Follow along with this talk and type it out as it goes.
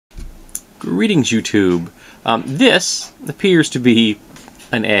Greetings, YouTube. This appears to be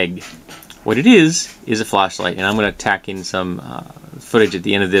an egg. What it is a flashlight, and I'm going to tack in some footage at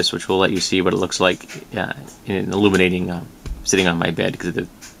the end of this, which will let you see what it looks like in illuminating, sitting on my bed, because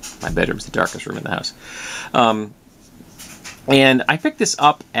my bedroom's the darkest room in the house. And I picked this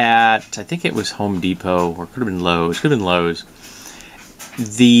up at, I think it was Home Depot, or it could have been Lowe's. Could have been Lowe's.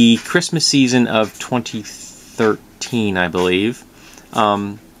 The Christmas season of 2013, I believe.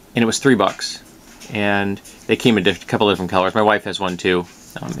 And it was $3, and they came in a couple of different colors. My wife has one too,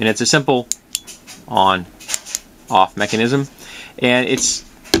 and it's a simple on-off mechanism, and it's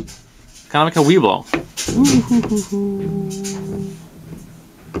kind of like a Weeble.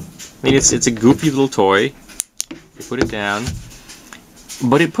 I mean, it's a goofy little toy. You put it down,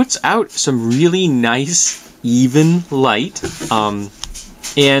 but it puts out some really nice, even light.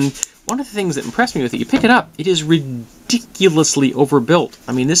 And one of the things that impressed me with it, you pick it up, it is ridiculously overbuilt.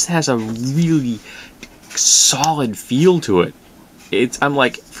 I mean, this has a really solid feel to it. I'm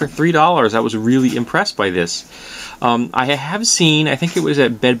like, for $3, I was really impressed by this. I have seen, I think it was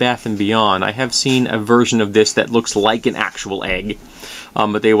at Bed Bath & Beyond, I have seen a version of this that looks like an actual egg,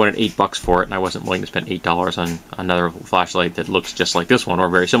 but they wanted $8 for it, and I wasn't willing to spend $8 on another flashlight that looks just like this one, or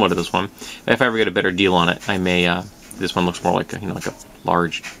very similar to this one. If I ever get a better deal on it, I may, this one looks more like a, like a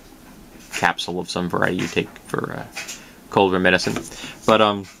large capsule of some variety you take for cold or medicine. But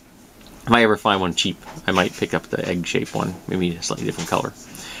if I ever find one cheap, I might pick up the egg-shaped one, maybe a slightly different color.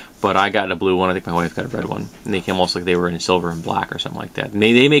 But I got a blue one. I think my wife got a red one, and they came almost like they were in silver and black or something like that. And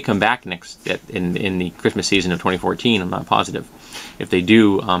they may come back in the Christmas season of 2014. I'm not positive. If they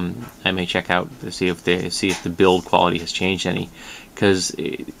do, I may check out to see if the build quality has changed any, because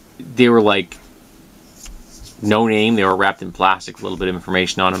they were like no name. They were wrapped in plastic, a little bit of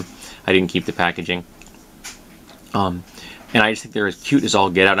information on them. I didn't keep the packaging. And I just think they're as cute as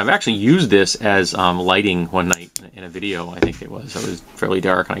all get out. I've actually used this as lighting one night in a video, I think it was. It was fairly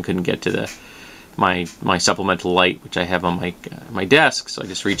dark and I couldn't get to my supplemental light, which I have on my desk. So I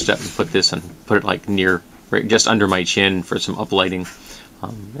just reached up and put this and put it like right just under my chin for some uplighting.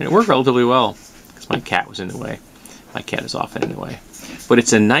 And it worked relatively well because my cat was in the way. My cat is often in the way. But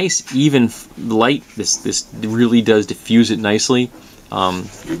it's a nice, even light. This really does diffuse it nicely.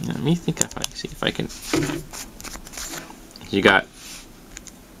 Let me think if I see if I can.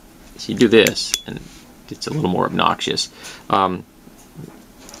 So you do this, and it's a little more obnoxious. And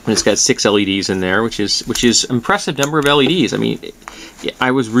it's got 6 LEDs in there, which is impressive number of LEDs. I mean,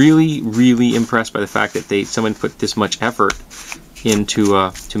 I was really impressed by the fact that someone put this much effort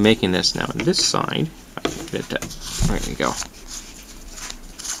into to making this. Now on this side, if I can get it there we go.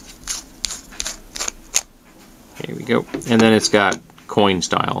 Here we go. And then it's got coin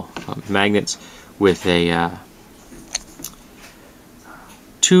style magnets with a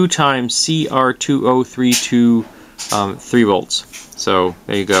 2 times CR2032 3 volts. So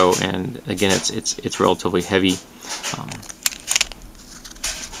there you go. And again, it's relatively heavy.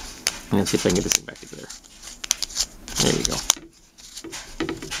 Let's see if I can get this thing back together. There you go.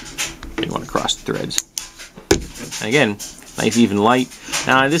 You want to cross the threads. And again, nice even light.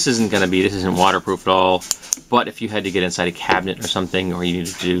 Now this isn't waterproof at all. But if you had to get inside a cabinet or something, or you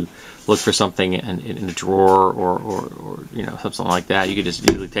needed to look for something in a drawer or something like that, you could just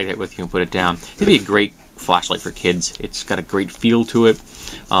easily take it with you and put it down. It'd be a great flashlight for kids. It's got a great feel to it.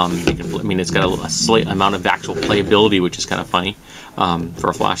 It's got a slight amount of actual playability, which is kind of funny for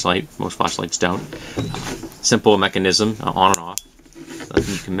a flashlight. Most flashlights don't. Simple mechanism, on and off.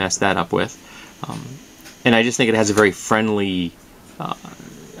 Nothing you can mess that up with. And I just think it has a very friendly,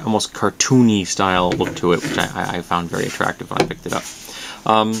 almost cartoony style look to it, which I found very attractive when I picked it up.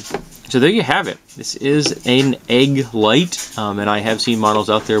 So there you have it. This is an egg light, and I have seen models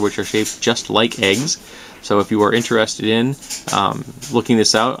out there which are shaped just like eggs. So if you are interested in looking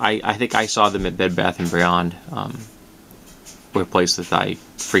this out, I think I saw them at Bed Bath & Beyond, a place that I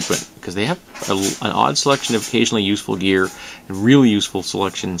frequent, because they have an odd selection of occasionally useful gear and really useful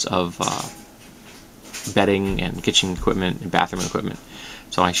selections of bedding and kitchen equipment and bathroom equipment.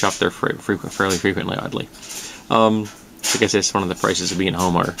 So I shop there fairly frequently, oddly. I guess that's one of the prices of being a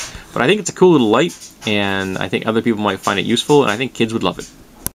homeowner. But I think it's a cool little light, and I think other people might find it useful, and I think kids would love it.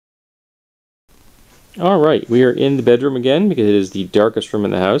 Alright, we are in the bedroom again, because it is the darkest room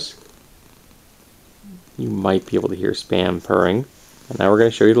in the house. You might be able to hear Spam purring. And now we're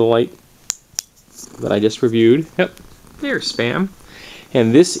going to show you the light that I just reviewed. Yep, there's Spam.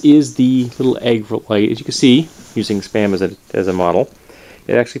 And this is the little egg light, as you can see, using Spam as a model.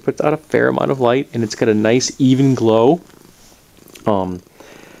 It actually puts out a fair amount of light, and it's got a nice even glow.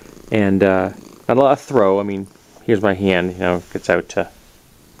 And not a lot of throw. I mean, here's my hand, it gets out to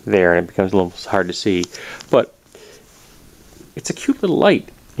there, and it becomes a little hard to see. But it's a cute little light,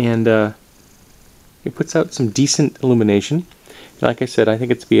 and it puts out some decent illumination. Like I said, I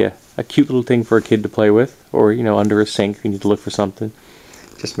think it's be a cute little thing for a kid to play with, or under a sink if you need to look for something.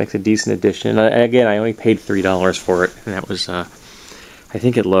 Just makes a decent addition. Again, I only paid $3 for it, and that was I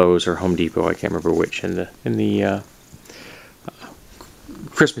think at Lowe's or Home Depot. I can't remember which in the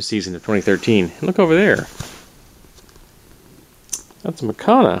Christmas season of 2013. And look over there. That's a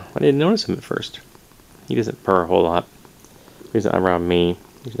Makana. I didn't notice him at first. He doesn't purr a whole lot. He's not around me.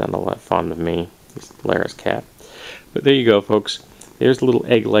 He's not all that fond of me. He's Lara's cat. But there you go, folks. There's the little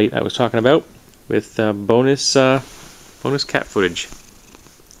egg light I was talking about with bonus cat footage.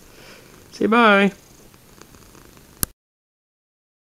 Say bye.